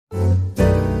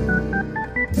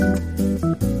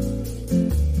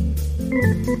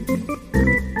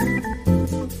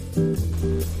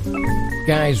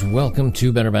Guys, welcome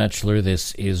to Better Bachelor.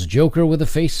 This is Joker with a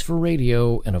face for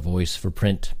radio and a voice for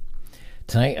print.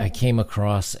 Tonight I came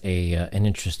across an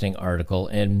interesting article,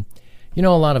 and you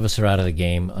know, a lot of us are out of the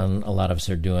game, and a lot of us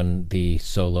are doing the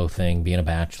solo thing, being a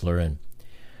bachelor,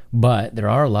 but there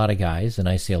are a lot of guys, and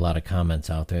I see a lot of comments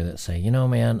out there that say, you know,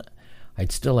 man,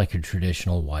 I'd still like a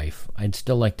traditional wife. I'd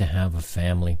still like to have a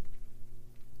family.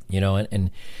 You know,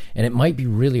 and it might be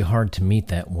really hard to meet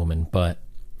that woman, but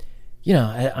you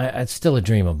know, it's still a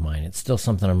dream of mine. It's still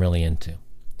something I'm really into.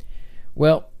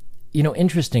 Well, you know,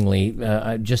 interestingly,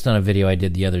 just on a video I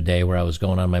did the other day where I was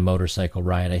going on my motorcycle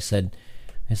ride, I said,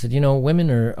 you know,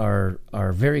 women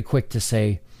are very quick to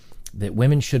say that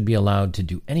women should be allowed to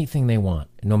do anything they want.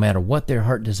 No matter what their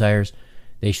heart desires,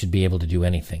 they should be able to do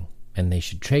anything, and they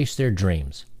should chase their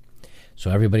dreams. So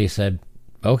everybody said,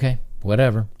 okay,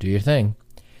 whatever, do your thing.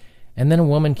 And then a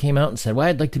woman came out and said, well,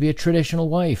 I'd like to be a traditional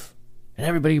wife. And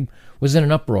everybody was in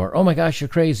an uproar. Oh my gosh, you're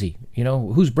crazy. You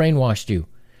know, who's brainwashed you?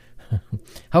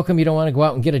 How come you don't want to go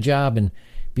out and get a job and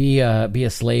be a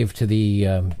slave to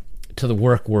the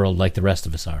work world like the rest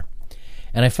of us are?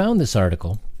 And I found this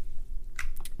article.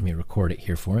 Let me record it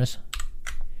here for us.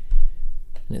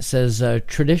 And it says,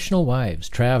 traditional wives,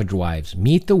 trad wives,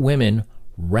 meet the women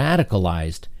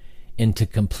radicalized into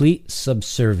complete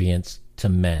subservience to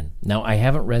men. Now, I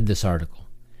haven't read this article.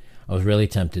 I was really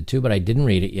tempted to, but I didn't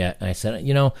read it yet. And I said,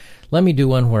 you know, let me do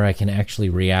one where I can actually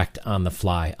react on the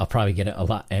fly. I'll probably get a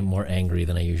lot more angry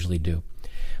than I usually do.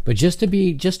 But just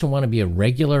to want to be a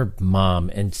regular mom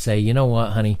and say, you know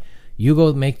what, honey, you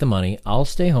go make the money. I'll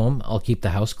stay home. I'll keep the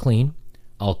house clean.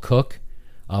 I'll cook.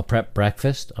 I'll prep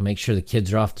breakfast. I'll make sure the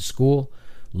kids are off to school.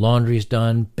 Laundry's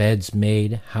done. Bed's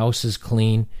made. House is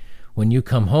clean. When you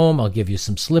come home, I'll give you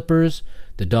some slippers.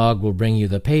 The dog will bring you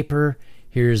the paper.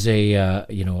 Here's a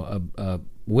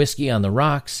whiskey on the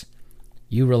rocks.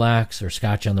 You relax, or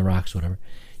scotch on the rocks, whatever.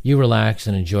 You relax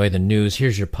and enjoy the news.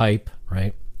 Here's your pipe,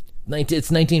 right?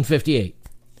 It's 1958.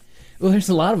 Well, there's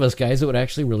a lot of us guys that would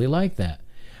actually really like that.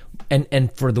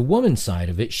 And for the woman's side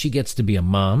of it, she gets to be a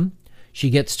mom.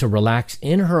 She gets to relax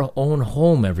in her own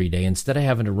home every day instead of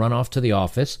having to run off to the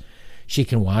office. She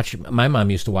can watch. My mom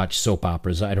used to watch soap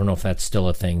operas. I don't know if that's still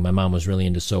a thing. My mom was really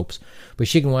into soaps. But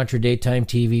she can watch her daytime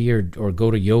TV or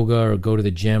go to yoga or go to the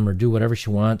gym or do whatever she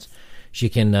wants. She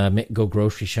can go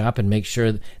grocery shop and make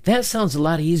sure. That sounds a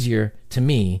lot easier to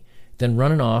me than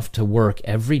running off to work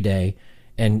every day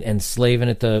and slaving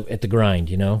at the grind,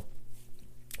 you know?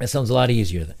 That sounds a lot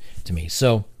easier to me.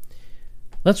 So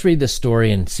let's read this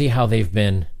story and see how they've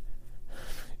been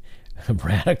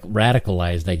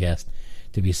radicalized, I guess,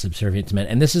 to be subservient to men.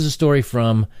 And this is a story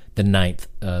from the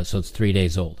 9th, so it's 3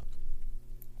 days old.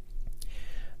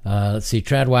 Let's see.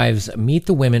 Trad wives meet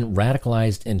the women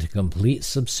radicalized into complete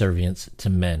subservience to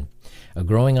men. A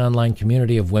growing online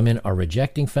community of women are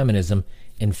rejecting feminism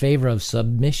in favor of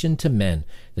submission to men.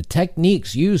 The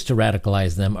techniques used to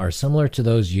radicalize them are similar to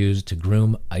those used to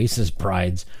groom ISIS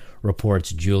brides,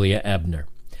 reports Julia Ebner.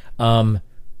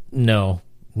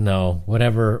 No,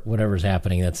 whatever's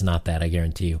happening, that's not that, I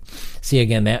guarantee you. See,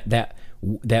 again,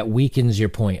 that weakens your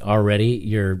point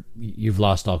already. You've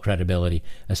lost all credibility,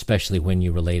 especially when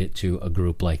you relate it to a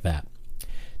group like that.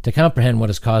 To comprehend what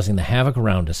is causing the havoc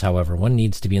around us, however, one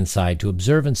needs to be inside to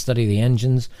observe and study the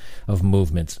engines of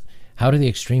movements. How do the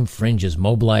extreme fringes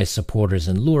mobilize supporters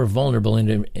and lure vulnerable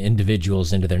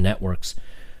individuals into their networks?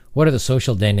 What are the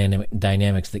social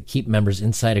dynamics that keep members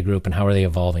inside a group, and how are they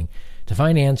evolving? To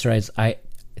find answers,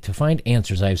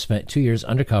 I've spent 2 years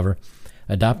undercover,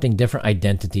 adopting different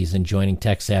identities and joining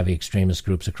tech-savvy extremist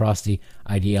groups across the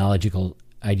ideological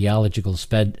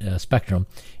spectrum,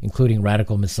 including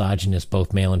radical misogynists,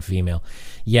 both male and female.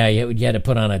 Yeah, you had to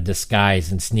put on a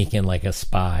disguise and sneak in like a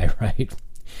spy, right?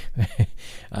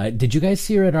 Did you guys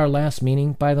see her at our last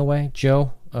meeting, by the way?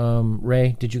 Joe,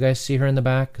 Ray, did you guys see her in the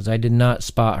back? Because I did not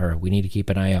spot her. We need to keep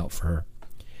an eye out for her.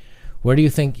 Where do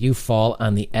you think you fall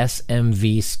on the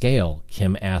SMV scale?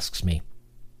 Kim asks me.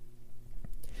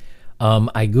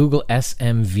 I Google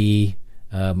SMV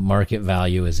market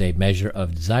value as a measure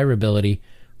of desirability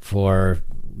for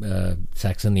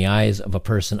sex in the eyes of a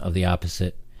person of the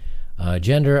opposite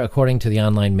gender, according to the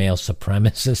online male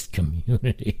supremacist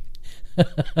community.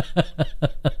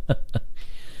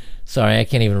 Sorry, I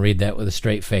can't even read that with a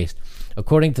straight face.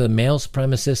 According to the male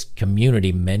supremacist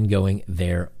community, men going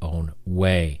their own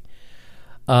way.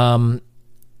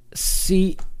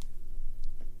 See,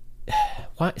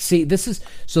 this is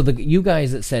so you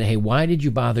guys that said, hey, why did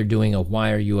you bother doing a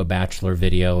Why Are You a Bachelor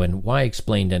video, and why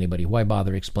explain to anybody? Why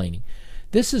bother explaining?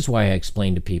 This is why I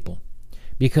explain to people,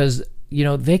 because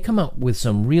they come up with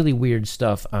some really weird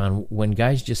stuff on when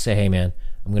guys just say, hey, man,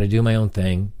 I'm going to do my own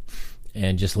thing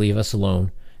and just leave us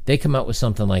alone. They come out with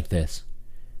something like this.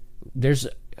 There's,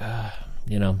 I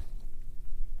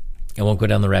won't go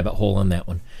down the rabbit hole on that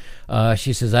one.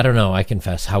 She says, I don't know, I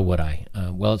confess, how would I?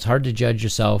 Well, it's hard to judge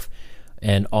yourself,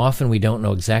 and often we don't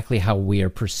know exactly how we are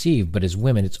perceived, but as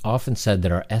women, it's often said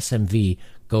that our SMV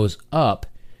goes up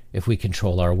if we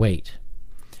control our weight.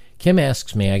 Kim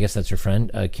asks me, I guess that's her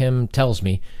friend, Kim tells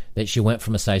me that she went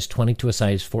from a size 20 to a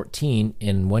size 14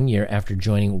 in 1 year after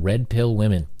joining Red Pill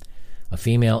Women, a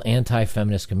female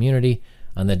anti-feminist community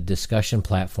on the discussion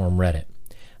platform Reddit.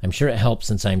 I'm sure it helps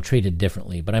since I'm treated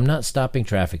differently, but I'm not stopping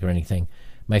traffic or anything.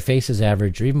 My face is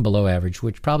average or even below average,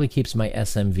 which probably keeps my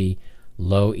SMV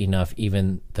low enough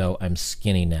even though I'm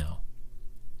skinny now.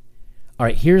 All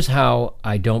right, here's how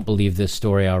I don't believe this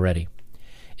story already.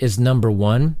 Is number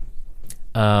one,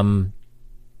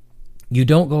 you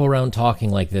don't go around talking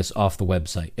like this off the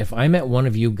website. If I met one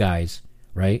of you guys,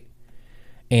 right,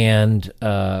 and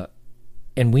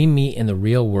we meet in the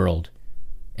real world,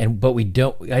 but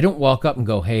I don't walk up and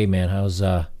go, hey man, how's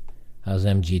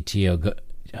MGTOW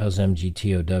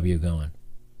going?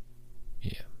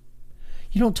 Yeah.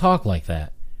 You don't talk like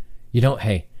that. You don't,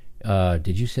 hey,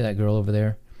 did you see that girl over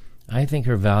there? I think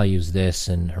her values this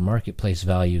and her marketplace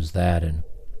values that, and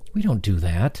we don't do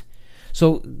that.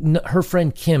 So her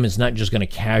friend Kim is not just going to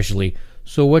casually,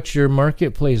 so what's your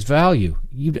marketplace value?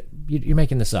 You're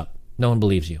making this up. No one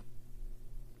believes you.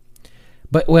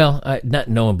 But, well, not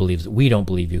no one believes it. We don't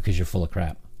believe you because you're full of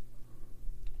crap.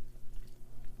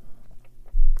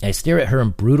 I stare at her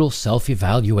in brutal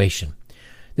self-evaluation.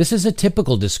 This is a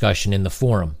typical discussion in the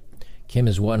forum. Kim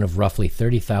is one of roughly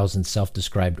 30,000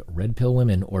 self-described red pill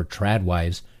women, or trad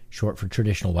wives, short for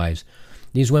traditional wives.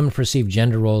 These women perceive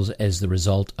gender roles as the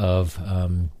result of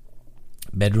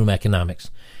bedroom economics.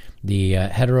 The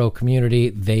hetero community,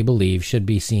 they believe, should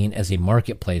be seen as a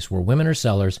marketplace where women are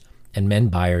sellers and men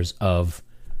buyers of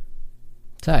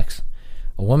sex.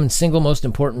 A woman's single most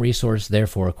important resource,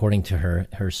 therefore, according to her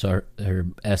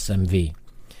SMV.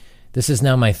 This is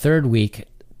now my third week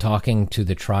talking to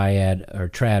the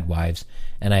trad wives,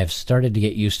 and I have started to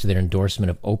get used to their endorsement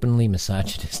of openly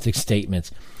misogynistic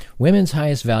statements. Women's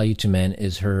highest value to men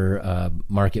is her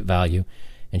market value,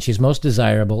 and she's most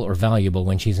desirable or valuable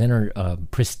when she's in her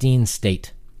pristine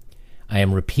state. I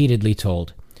am repeatedly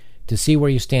told. To see where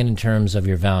you stand in terms of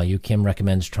your value, Kim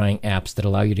recommends trying apps that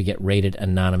allow you to get rated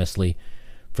anonymously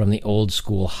from the old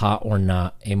school hot or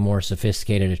not, a more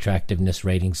sophisticated attractiveness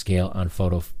rating scale on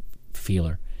Photo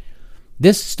Feeler.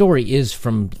 This story is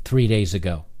from 3 days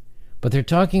ago, but they're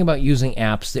talking about using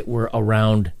apps that were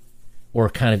around or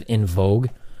kind of in vogue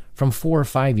from 4 or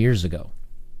 5 years ago.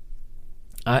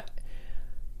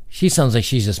 She sounds like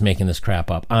she's just making this crap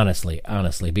up, honestly,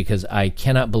 because I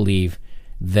cannot believe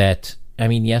that. I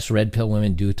mean, yes, red pill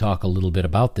women do talk a little bit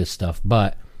about this stuff,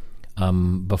 but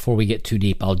before we get too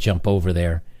deep, I'll jump over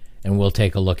there and we'll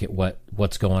take a look at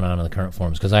what's going on in the current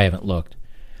forums, because I haven't looked.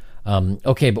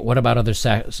 Okay, but what about other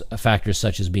factors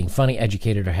such as being funny,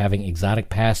 educated, or having exotic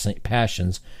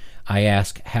passions? I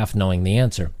ask, half knowing the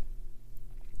answer.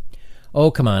 Oh,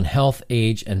 come on, health,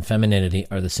 age, and femininity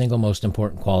are the single most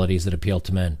important qualities that appeal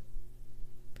to men.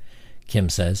 Kim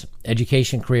says,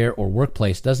 education, career, or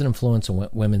workplace doesn't influence a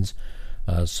women's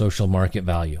social market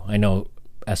value. I know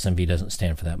SMV doesn't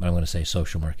stand for that, but I'm going to say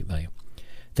social market value.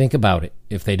 Think about it.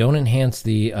 If they don't enhance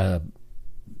the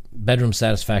bedroom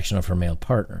satisfaction of her male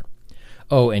partner.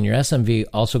 Oh, and your SMV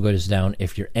also goes down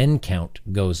if your N count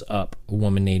goes up, a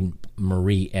woman named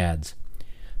Marie adds.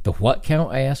 The what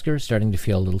count, I ask her, starting to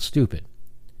feel a little stupid.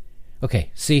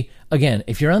 Okay, see, again,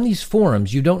 if you're on these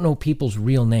forums, you don't know people's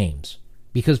real names,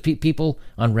 because people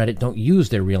on Reddit don't use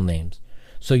their real names.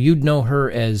 So you'd know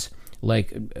her as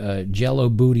like Jello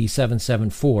Booty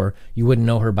 774. You wouldn't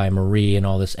know her by Marie and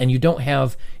all this. And you don't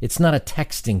have, it's not a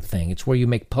texting thing. It's where you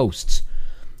make posts.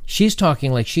 She's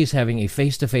talking like she's having a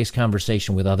face-to-face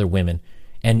conversation with other women,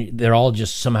 and they're all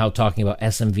just somehow talking about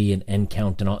SMV and N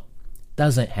count and all.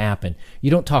 Doesn't happen.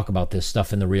 You don't talk about this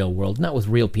stuff in the real world, not with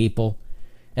real people.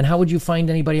 And how would you find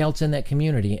anybody else in that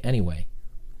community anyway?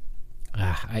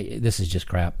 This is just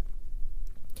crap.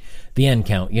 The N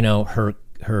count,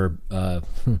 her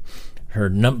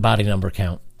body number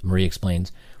count, Marie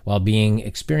explains, while being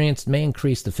experienced may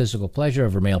increase the physical pleasure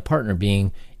of her male partner,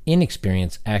 being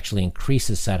inexperienced actually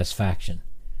increases satisfaction.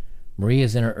 Marie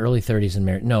is in her early 30s and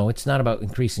married. No, it's not about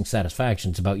increasing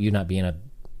satisfaction. It's about you not being a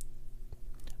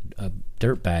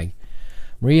dirtbag.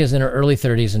 Maria is in her early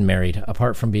 30s and married.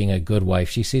 Apart from being a good wife,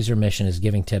 she sees her mission as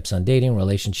giving tips on dating,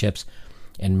 relationships,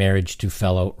 and marriage to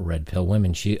fellow red pill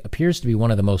women. She appears to be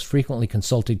one of the most frequently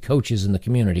consulted coaches in the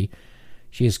community.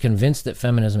 She is convinced that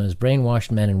feminism has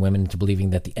brainwashed men and women into believing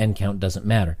that the end count doesn't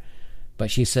matter. But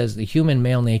she says the human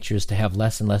male nature is to have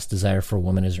less and less desire for a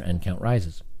woman as her end count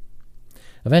rises.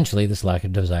 Eventually, this lack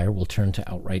of desire will turn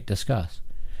to outright disgust.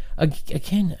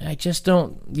 Again,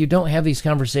 you don't have these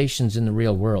conversations in the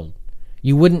real world.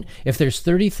 You wouldn't, if there's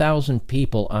 30,000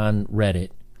 people on Reddit,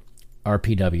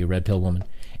 RPW, Red Pill Woman,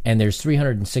 and there's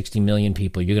 360 million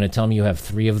people, you're going to tell me you have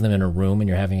 3 of them in a room and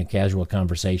you're having a casual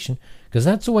conversation? Because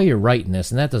that's the way you're writing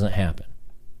this, and that doesn't happen.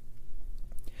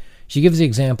 She gives the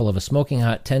example of a smoking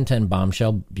hot 1010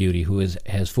 bombshell beauty who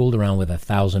has fooled around with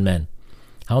 1,000 men.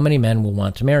 How many men will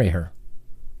want to marry her?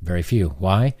 Very few.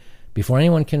 Why? Before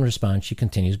anyone can respond, she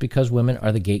continues, because women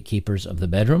are the gatekeepers of the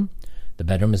bedroom. The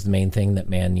bedroom is the main thing that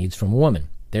man needs from a woman.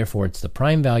 Therefore, it's the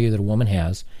prime value that a woman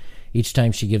has. Each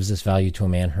time she gives this value to a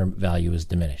man, her value is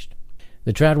diminished.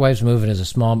 The Tradwives movement is a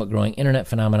small but growing internet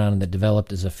phenomenon that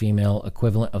developed as a female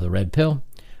equivalent of the red pill.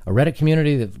 A Reddit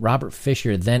community that Robert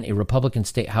Fisher, then a Republican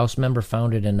state House member,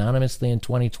 founded anonymously in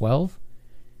 2012.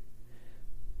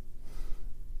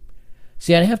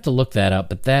 See, I'd have to look that up,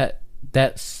 but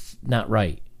that's not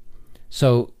right.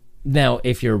 So now,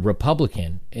 if you're a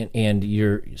Republican and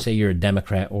you're a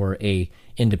Democrat or a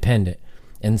independent,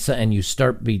 and you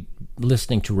start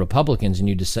listening to Republicans and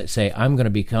you just say, I'm going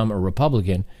to become a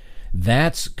Republican,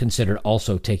 that's considered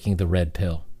also taking the red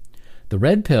pill. The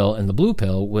red pill and the blue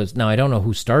pill was, now I don't know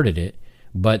who started it,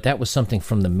 but that was something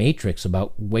from the Matrix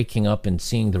about waking up and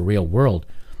seeing the real world.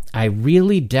 I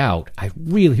really doubt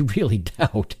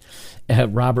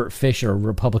Robert Fisher, a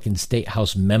Republican state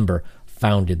House member,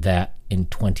 founded that in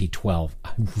 2012.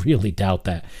 I really doubt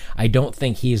that. I don't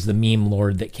think he's the meme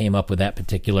lord that came up with that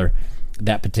particular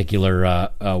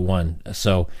one.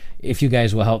 So if you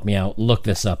guys will help me out, look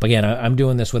this up. Again, I'm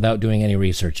doing this without doing any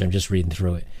research. I'm just reading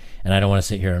through it, and I don't want to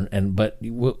sit here but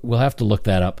we'll have to look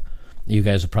that up. You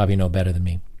guys will probably know better than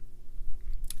me.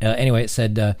 Anyway, it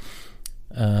said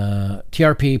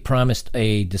TRP promised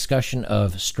a discussion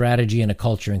of strategy in a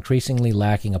culture increasingly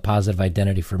lacking a positive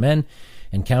identity for men,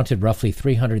 and counted roughly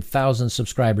 300,000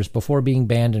 subscribers before being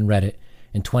banned in Reddit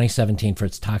in 2017 for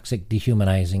its toxic,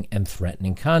 dehumanizing, and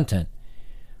threatening content.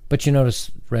 But you notice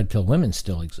Red Pill Women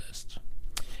still exists.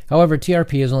 However,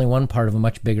 TRP is only one part of a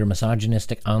much bigger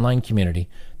misogynistic online community,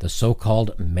 the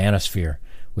so-called manosphere,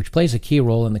 which plays a key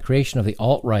role in the creation of the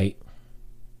alt-right.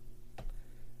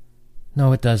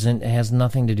 No, it doesn't. It has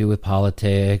nothing to do with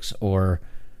politics or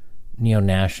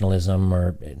neo-nationalism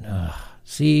or...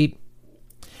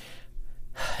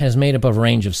 is made up of a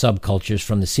range of subcultures,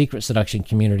 from the secret seduction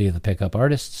community of the pickup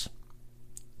artists.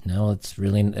 No, that's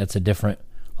a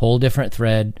whole different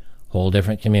thread, whole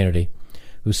different community,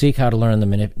 who seek how to learn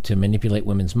to manipulate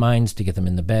women's minds to get them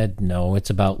in the bed. No,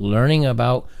 it's about learning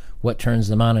about what turns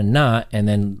them on and not, and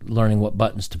then learning what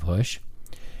buttons to push.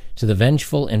 To the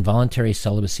vengeful, involuntary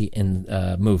celibacy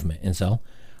movement, incel,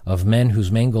 of men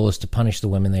whose main goal is to punish the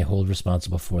women they hold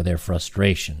responsible for their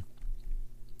frustration.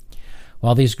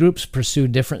 While these groups pursue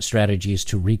different strategies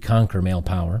to reconquer male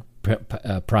power,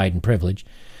 pride, and privilege,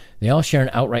 they all share an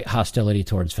outright hostility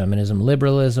towards feminism,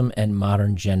 liberalism, and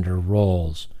modern gender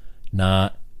roles.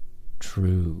 Not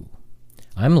true.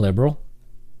 I'm liberal.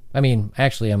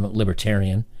 Actually, I'm a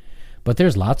libertarian. But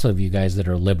there's lots of you guys that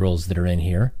are liberals that are in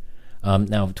here.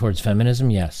 Now, towards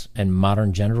feminism, yes. And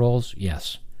modern gender roles,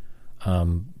 yes.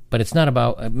 But it's not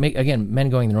about... again, men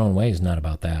going their own way is not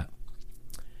about that.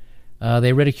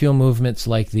 They ridicule movements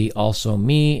like the Also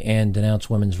Me and denounce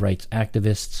women's rights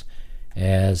activists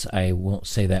as, I won't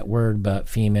say that word, but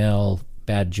female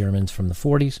bad Germans from the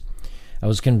 40s. I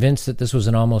was convinced that this was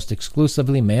an almost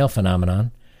exclusively male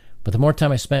phenomenon, but the more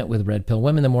time I spent with Red Pill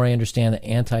Women, the more I understand that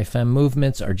anti-fem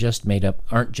movements aren't just made up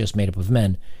of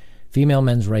men. Female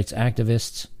men's rights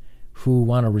activists who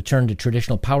want to return to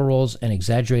traditional power roles and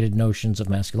exaggerated notions of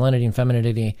masculinity and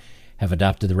femininity have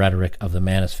adopted the rhetoric of the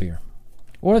manosphere.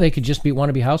 Or they could just want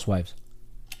to be housewives.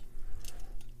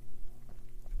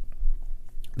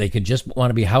 They could just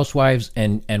want to be housewives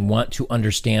and want to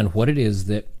understand what it is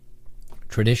that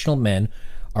traditional men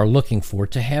are looking for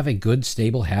to have a good,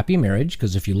 stable, happy marriage.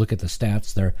 Because if you look at the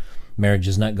stats, their marriage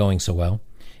is not going so well.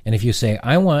 And if you say,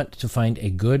 I want to find a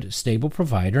good, stable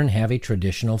provider and have a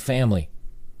traditional family,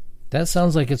 that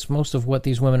sounds like it's most of what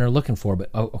these women are looking for. But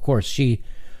of course, she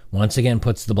once again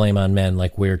puts the blame on men,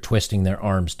 like we're twisting their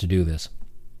arms to do this.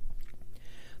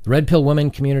 The Red Pill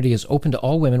Women community is open to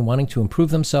all women wanting to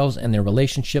improve themselves and their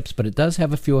relationships, but it does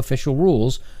have a few official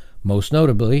rules, most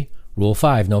notably Rule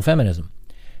 5, no feminism.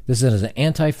 This is an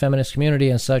anti-feminist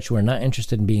community, and such who are not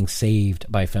interested in being saved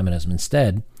by feminism.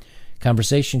 Instead,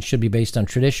 Conversation should be based on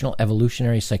traditional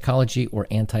evolutionary psychology or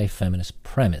anti-feminist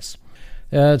premise.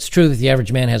 It's true that the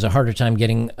average man has a harder time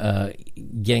getting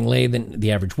laid than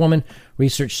the average woman.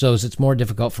 Research shows it's more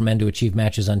difficult for men to achieve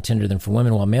matches on Tinder than for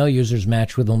women, while male users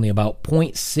match with only about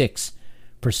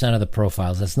 0.6% of the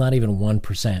profiles. That's not even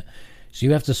 1%. So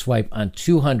you have to swipe on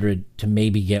 200 to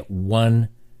maybe get one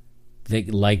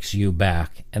that likes you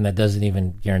back, and that doesn't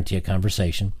even guarantee a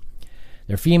conversation.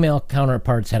 Their female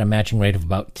counterparts had a matching rate of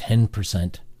about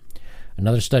 10%.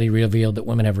 Another study revealed that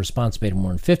women have response rate of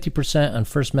more than 50% on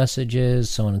first messages,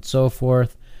 so on and so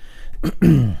forth.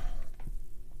 The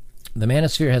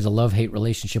manosphere has a love-hate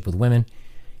relationship with women.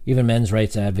 Even men's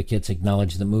rights advocates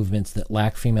acknowledge that movements that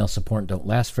lack female support don't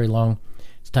last very long.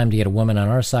 It's time to get a woman on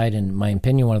our side, and in my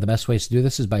opinion, one of the best ways to do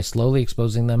this is by slowly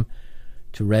exposing them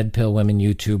to red pill women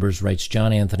YouTubers, writes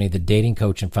John Anthony, the dating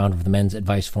coach and founder of the men's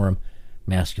advice forum,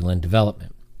 Masculine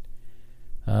Development.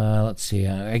 Let's see.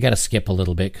 I got to skip a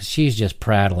little bit because she's just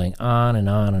prattling on and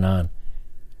on and on.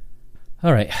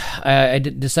 All right. I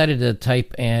decided to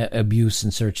type abuse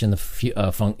and search in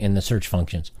the search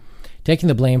functions. Taking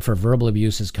the blame for verbal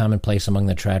abuse is commonplace among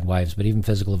the trad wives, but even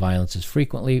physical violence is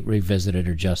frequently revisited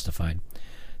or justified.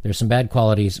 There's some bad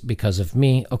qualities because of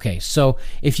me. Okay, so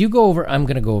if you go over, I'm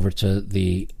going to go over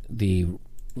to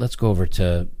let's go over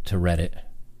to Reddit.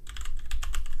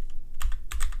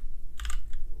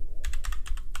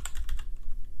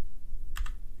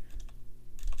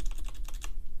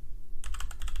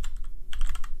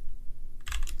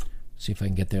 See if I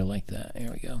can get there like that.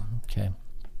 There we go. Okay.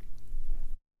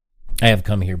 I have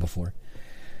come here before.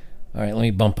 All right, let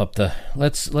me bump up the...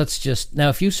 Let's just... Now,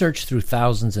 if you search through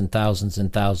thousands and thousands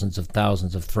and thousands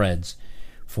of threads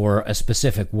for a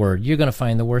specific word, you're going to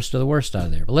find the worst of the worst out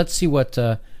of there. But let's see what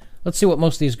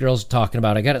most of these girls are talking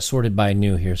about. I got it sorted by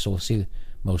new here, so we'll see the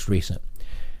most recent.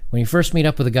 When you first meet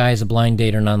up with a guy as a blind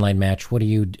date or an online match, what do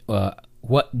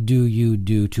you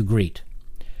do to greet?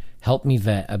 Help me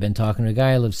vet. I've been talking to a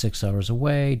guy who lives 6 hours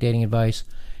away. Dating advice.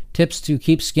 Tips to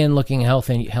keep skin looking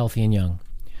healthy and young.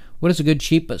 What is a good,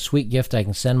 cheap, but sweet gift I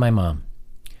can send my mom?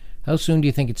 How soon do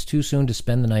you think it's too soon to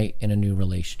spend the night in a new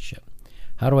relationship?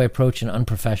 How do I approach an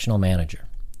unprofessional manager?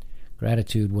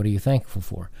 Gratitude. What are you thankful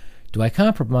for? Do I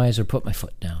compromise or put my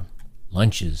foot down?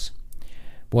 Lunches.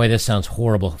 Boy, this sounds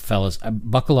horrible, fellas.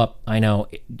 Buckle up. I know.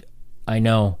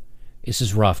 This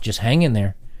is rough. Just hang in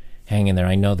there. Hang in there.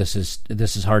 I know this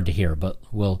is hard to hear, but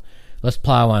let's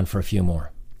plow on for a few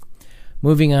more.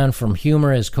 Moving on from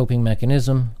humor as coping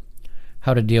mechanism,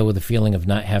 how to deal with the feeling of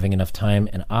not having enough time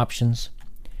and options,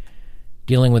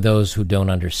 dealing with those who don't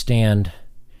understand.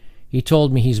 He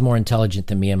told me he's more intelligent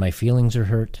than me and my feelings are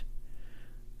hurt.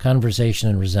 Conversation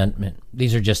and resentment.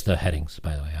 These are just the headings,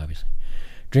 by the way, obviously.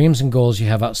 Dreams and goals you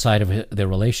have outside of the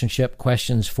relationship.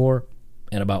 Questions for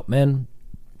and about men.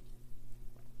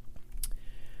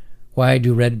 Why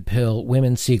do red pill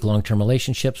women seek long-term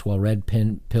relationships while red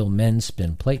pill men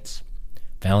spin plates?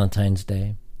 Valentine's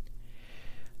Day.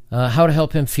 How to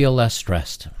help him feel less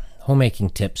stressed. Homemaking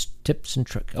tips and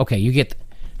tricks. Okay, you get...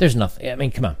 There's nothing. I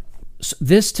mean, come on. So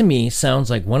this, to me, sounds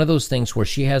like one of those things where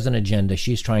she has an agenda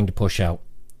she's trying to push out.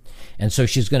 And so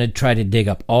she's going to try to dig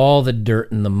up all the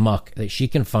dirt and the muck that she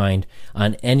can find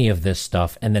on any of this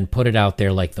stuff and then put it out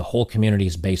there like the whole community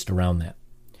is based around that.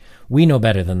 We know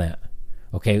better than that.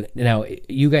 Okay, now,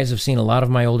 you guys have seen a lot of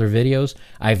my older videos.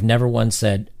 I've never once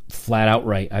said flat out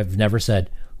right. I've never said,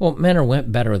 well, men are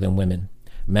better than women.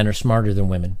 Men are smarter than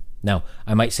women. Now,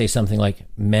 I might say something like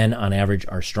men on average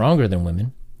are stronger than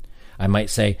women. I might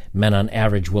say men on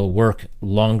average will work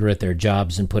longer at their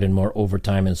jobs and put in more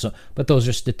overtime and so. But those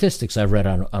are statistics I've read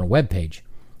on a webpage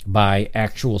by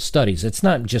actual studies. It's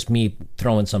not just me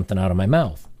throwing something out of my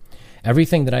mouth.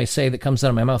 Everything that I say that comes out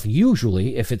of my mouth,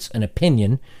 usually, if it's an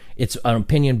opinion, it's an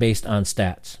opinion based on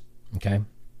stats. Okay?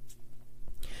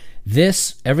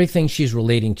 This, everything she's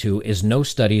relating to is no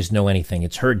studies, no anything.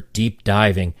 It's her deep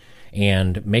diving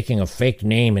and making a fake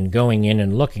name and going in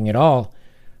and looking at all.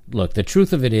 Look, the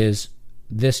truth of it is,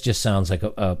 this just sounds like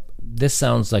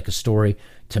a story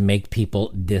to make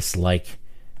people dislike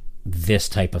this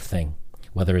type of thing.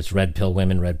 Whether it's red pill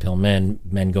women, red pill men,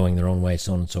 men going their own way,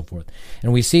 so on and so forth.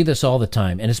 And we see this all the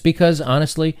time. And it's because,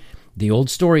 honestly, the old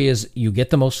story is you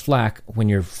get the most flack when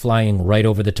you're flying right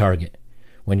over the target.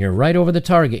 When you're right over the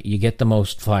target, you get the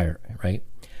most fire, right?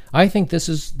 I think this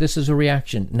is a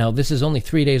reaction. Now, this is only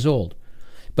 3 days old.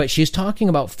 But she's talking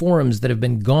about forums that have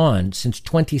been gone since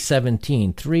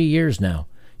 2017, 3 years now.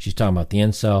 She's talking about the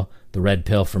incel, the red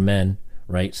pill for men,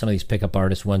 right? Some of these pickup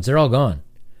artist ones, they're all gone.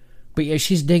 But yeah,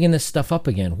 she's digging this stuff up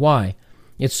again. Why?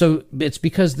 It's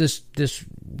because this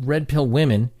red pill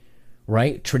women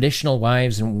right? Traditional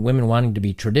wives and women wanting to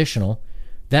be traditional.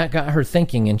 That got her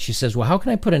thinking, and she says, well, how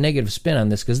can I put a negative spin on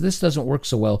this? Because this doesn't work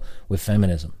so well with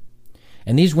feminism.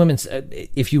 And these women,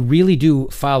 if you really do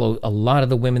follow a lot of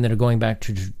the women that are going back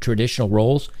to traditional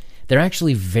roles, they're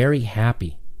actually very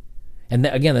happy. And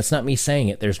again, that's not me saying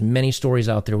it. There's many stories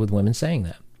out there with women saying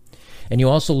that. And you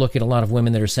also look at a lot of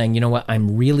women that are saying, you know what,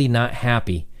 I'm really not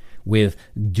happy with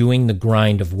doing the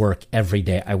grind of work every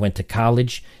day. I went to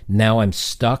college. Now I'm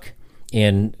stuck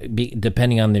in,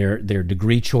 depending on their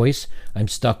degree choice, I'm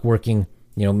stuck working,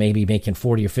 maybe making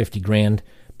 40 or 50 grand,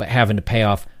 but having to pay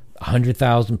off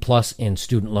 100,000 plus in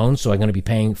student loans. So I'm going to be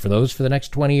paying for those for the next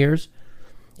 20 years.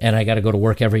 And I got to go to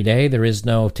work every day. There is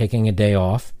no taking a day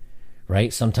off,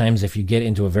 right? Sometimes if you get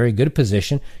into a very good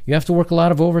position, you have to work a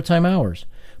lot of overtime hours.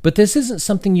 But this isn't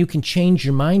something you can change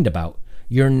your mind about.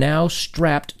 You're now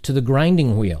strapped to the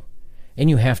grinding wheel, and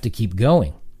you have to keep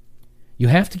going. You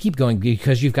have to keep going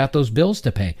because you've got those bills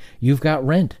to pay. You've got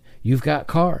rent. You've got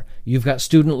car. You've got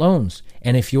student loans.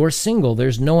 And if you're single,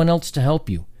 there's no one else to help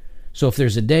you. So if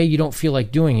there's a day you don't feel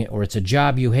like doing it, or it's a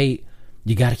job you hate,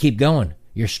 you got to keep going.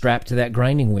 You're strapped to that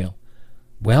grinding wheel.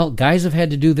 Well, guys have had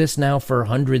to do this now for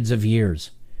hundreds of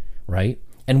years, right?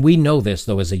 And we know this,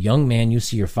 though. As a young man, you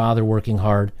see your father working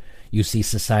hard. You see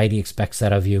society expects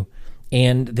that of you.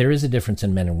 And there is a difference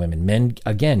in men and women. Men,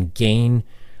 again, gain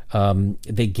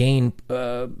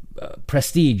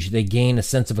prestige. They gain a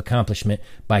sense of accomplishment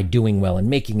by doing well and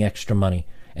making extra money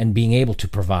and being able to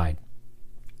provide.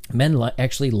 Men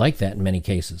actually like that in many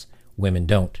cases. Women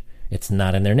don't. It's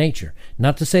not in their nature.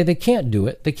 Not to say they can't do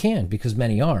it. They can, because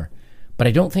many are. But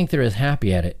I don't think they're as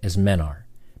happy at it as men are.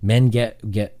 Men get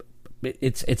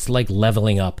it's like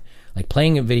leveling up, like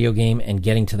playing a video game and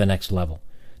getting to the next level.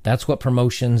 That's what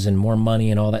promotions and more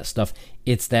money and all that stuff,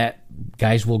 it's that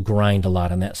guys will grind a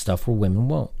lot on that stuff where women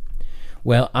won't.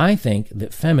 Well, I think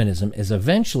that feminism is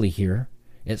eventually here,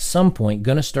 at some point,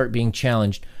 going to start being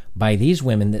challenged by these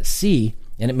women that see,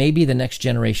 and it may be the next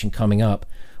generation coming up,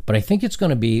 but I think it's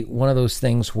going to be one of those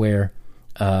things where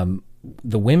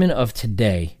the women of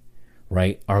today,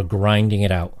 right, are grinding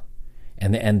it out.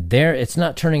 And it's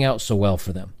not turning out so well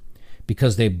for them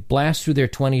because they blast through their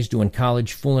 20s doing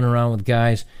college, fooling around with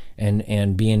guys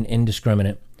and being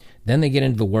indiscriminate. Then they get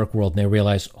into the work world and they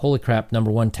realize, holy crap,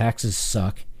 number one, taxes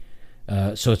suck.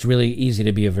 So it's really easy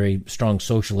to be a very strong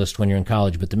socialist when you're in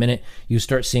college. But the minute you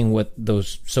start seeing what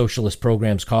those socialist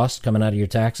programs cost coming out of your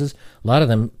taxes, a lot of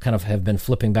them kind of have been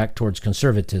flipping back towards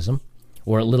conservatism,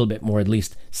 or a little bit more, at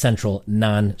least central,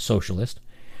 non-socialist.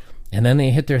 And then they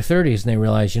hit their 30s and they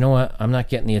realize, you know what, I'm not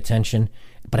getting the attention,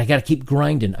 but I got to keep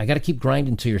grinding. I got to keep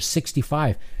grinding until you're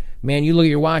 65. Man, you look at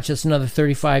your watch, that's another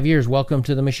 35 years. Welcome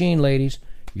to the machine, ladies.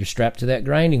 You're strapped to that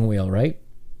grinding wheel, right?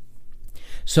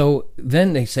 So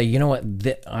then they say, you know what,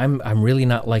 I'm really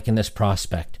not liking this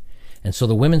prospect. And so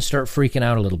the women start freaking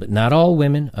out a little bit. Not all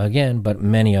women, again, but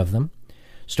many of them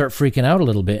start freaking out a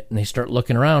little bit, and they start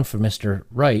looking around for Mr.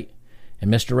 Right.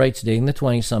 And Mr. Right's dating the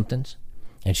 20-somethings,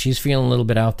 and she's feeling a little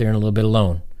bit out there and a little bit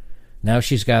alone. Now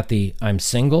she's got the, I'm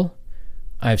single,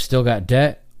 I've still got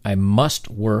debt, I must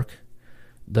work,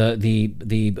 the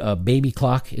baby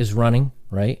clock is running,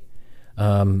 right?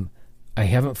 I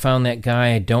haven't found that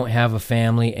guy, I don't have a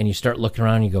family, and you start looking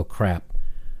around and you go, crap,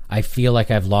 I feel like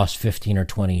I've lost 15 or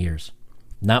 20 years.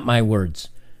 Not my words.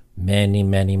 Many,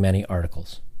 many, many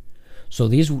articles. So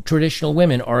these traditional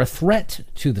women are a threat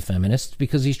to the feminists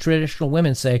because these traditional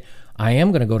women say, I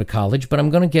am going to go to college, but I'm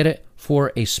going to get it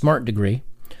for a smart degree.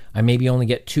 I maybe only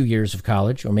get 2 years of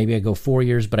college, or maybe I go 4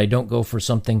 years, but I don't go for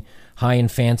something high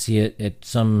and fancy at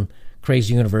some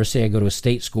crazy university. I go to a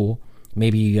state school,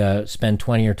 maybe spend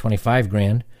 20 or 25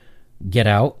 grand, get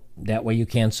out. That way you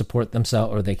can support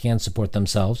themselves, or they can support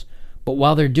themselves. But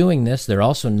while they're doing this, they're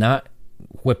also not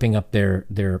whipping up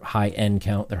their high end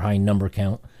count, their high number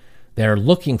count. They're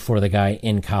looking for the guy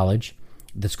in college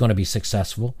that's going to be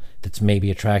successful, that's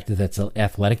maybe attractive, that's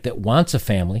athletic, that wants a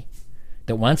family,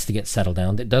 that wants to get settled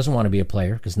down, that doesn't want to be a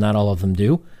player, because not all of them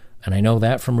do. And I know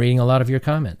that from reading a lot of your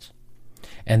comments.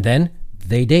 And then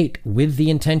they date with the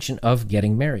intention of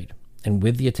getting married and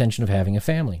with the intention of having a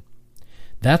family.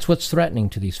 That's what's threatening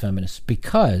to these feminists,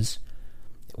 because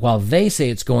while they say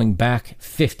it's going back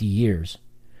 50 years,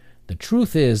 the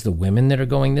truth is the women that are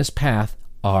going this path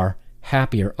are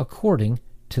happier according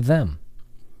to them.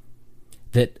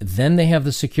 That then they have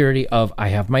the security of, I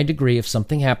have my degree. If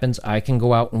something happens, I can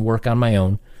go out and work on my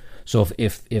own. So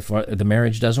if the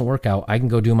marriage doesn't work out, I can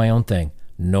go do my own thing.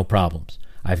 No problems.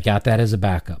 I've got that as a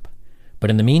backup. But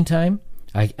in the meantime,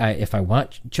 if I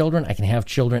want children, I can have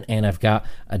children, and I've got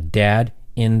a dad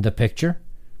in the picture,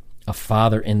 a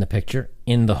father in the picture,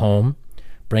 in the home,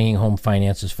 bringing home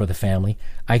finances for the family.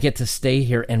 I get to stay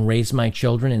here and raise my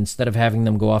children instead of having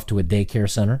them go off to a daycare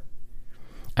center.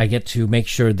 I get to make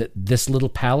sure that this little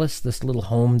palace, this little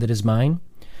home that is mine,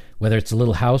 whether it's a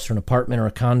little house or an apartment or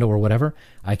a condo or whatever,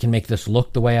 I can make this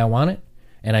look the way I want it,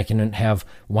 and I can have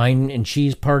wine and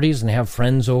cheese parties and have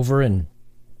friends over and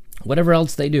whatever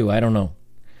else they do, I don't know.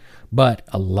 But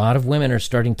a lot of women are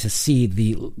starting to see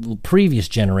the previous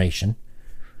generation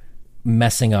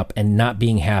messing up and not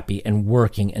being happy and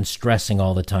working and stressing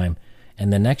all the time.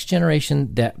 And the next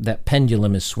generation, that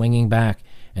pendulum is swinging back,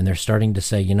 and they're starting to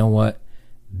say, you know what?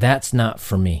 That's not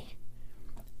for me.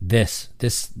 This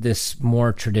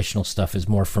more traditional stuff is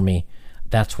more for me.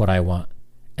 That's what I want.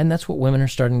 And that's what women are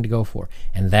starting to go for.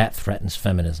 And that threatens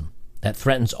feminism. That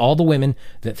threatens all the women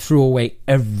that threw away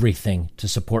everything to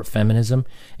support feminism.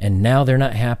 And now they're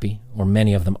not happy, or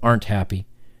many of them aren't happy.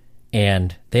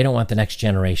 And they don't want the next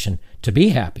generation to be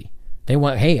happy. They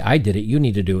want, hey, I did it. You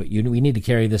need to do it. We need to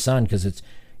carry this on because it's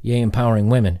empowering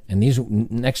women. And these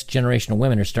next generation of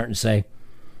women are starting to say,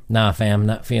 nah, fam,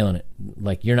 not feeling it.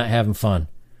 Like, you're not having fun.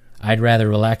 I'd rather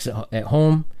relax at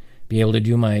home, be able to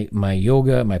do my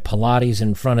yoga, my Pilates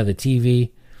in front of the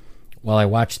TV while I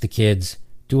watch the kids,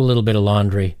 do a little bit of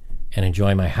laundry, and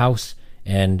enjoy my house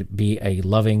and be a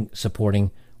loving,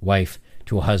 supporting wife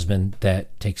to a husband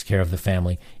that takes care of the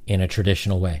family in a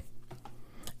traditional way.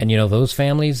 And those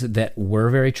families that were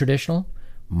very traditional,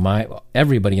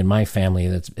 everybody in my family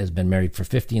that has been married for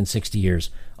 50 and 60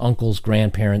 years, uncles,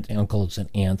 grandparents, uncles and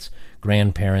aunts,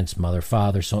 grandparents, mother,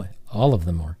 father, so all of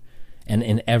them were. And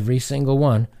in every single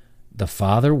one, the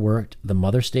father worked, the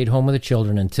mother stayed home with the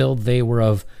children until they were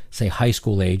of, say, high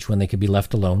school age when they could be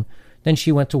left alone. Then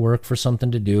she went to work for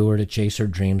something to do or to chase her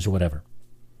dreams or whatever.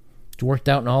 It worked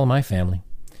out in all of my family.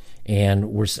 And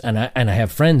I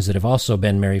have friends that have also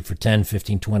been married for 10,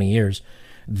 15, 20 years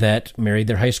that married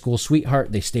their high school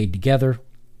sweetheart. They stayed together,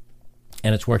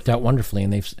 and it's worked out wonderfully,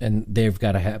 and they've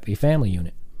got a happy family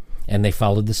unit, and they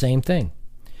followed the same thing.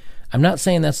 I'm not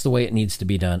saying that's the way it needs to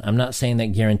be done. I'm not saying that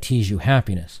guarantees you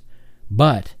happiness.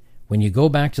 But when you go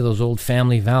back to those old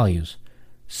family values,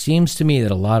 seems to me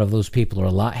that a lot of those people are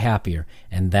a lot happier,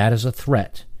 and that is a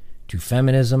threat to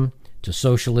feminism, to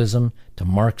socialism, to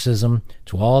Marxism,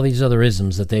 to all these other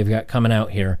isms that they've got coming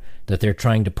out here that they're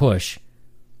trying to push.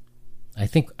 I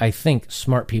think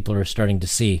smart people are starting to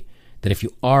see that if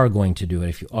you are going to do it,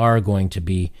 if you are going to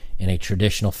be in a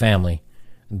traditional family,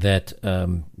 that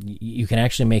you can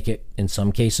actually make it, in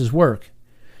some cases, work.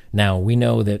 Now, we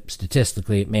know that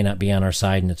statistically it may not be on our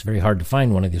side, and it's very hard to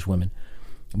find one of these women.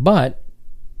 But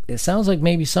it sounds like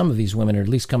maybe some of these women are at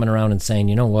least coming around and saying,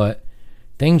 you know what,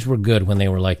 things were good when they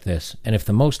were like this. And if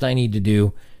the most I need to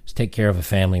do is take care of a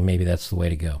family, maybe that's the way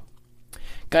to go.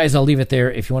 Guys, I'll leave it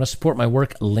there. If you want to support my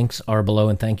work, links are below,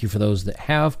 and thank you for those that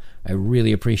have. I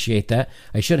really appreciate that.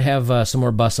 I should have some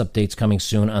more bus updates coming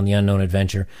soon on the Unknown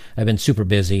Adventure. I've been super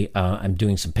busy. I'm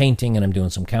doing some painting, and I'm doing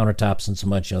some countertops and so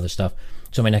much other stuff.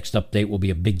 So my next update will be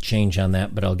a big change on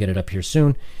that, but I'll get it up here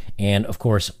soon. And, of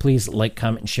course, please like,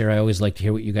 comment, and share. I always like to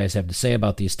hear what you guys have to say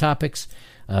about these topics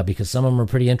because some of them are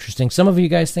pretty interesting. Some of you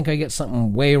guys think I get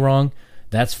something way wrong.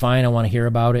 That's fine. I want to hear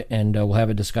about it, and we'll have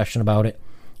a discussion about it.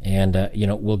 And,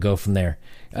 we'll go from there.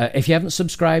 If you haven't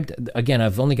subscribed, again,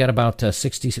 I've only got about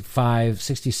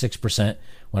 66%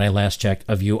 when I last checked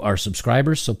of you are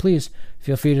subscribers. So please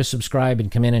feel free to subscribe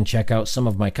and come in and check out some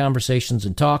of my conversations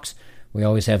and talks. We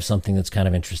always have something that's kind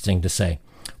of interesting to say.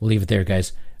 We'll leave it there,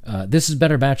 guys. This is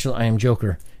Better Bachelor. I am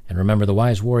Joker. And remember, the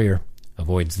wise warrior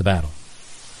avoids the battle.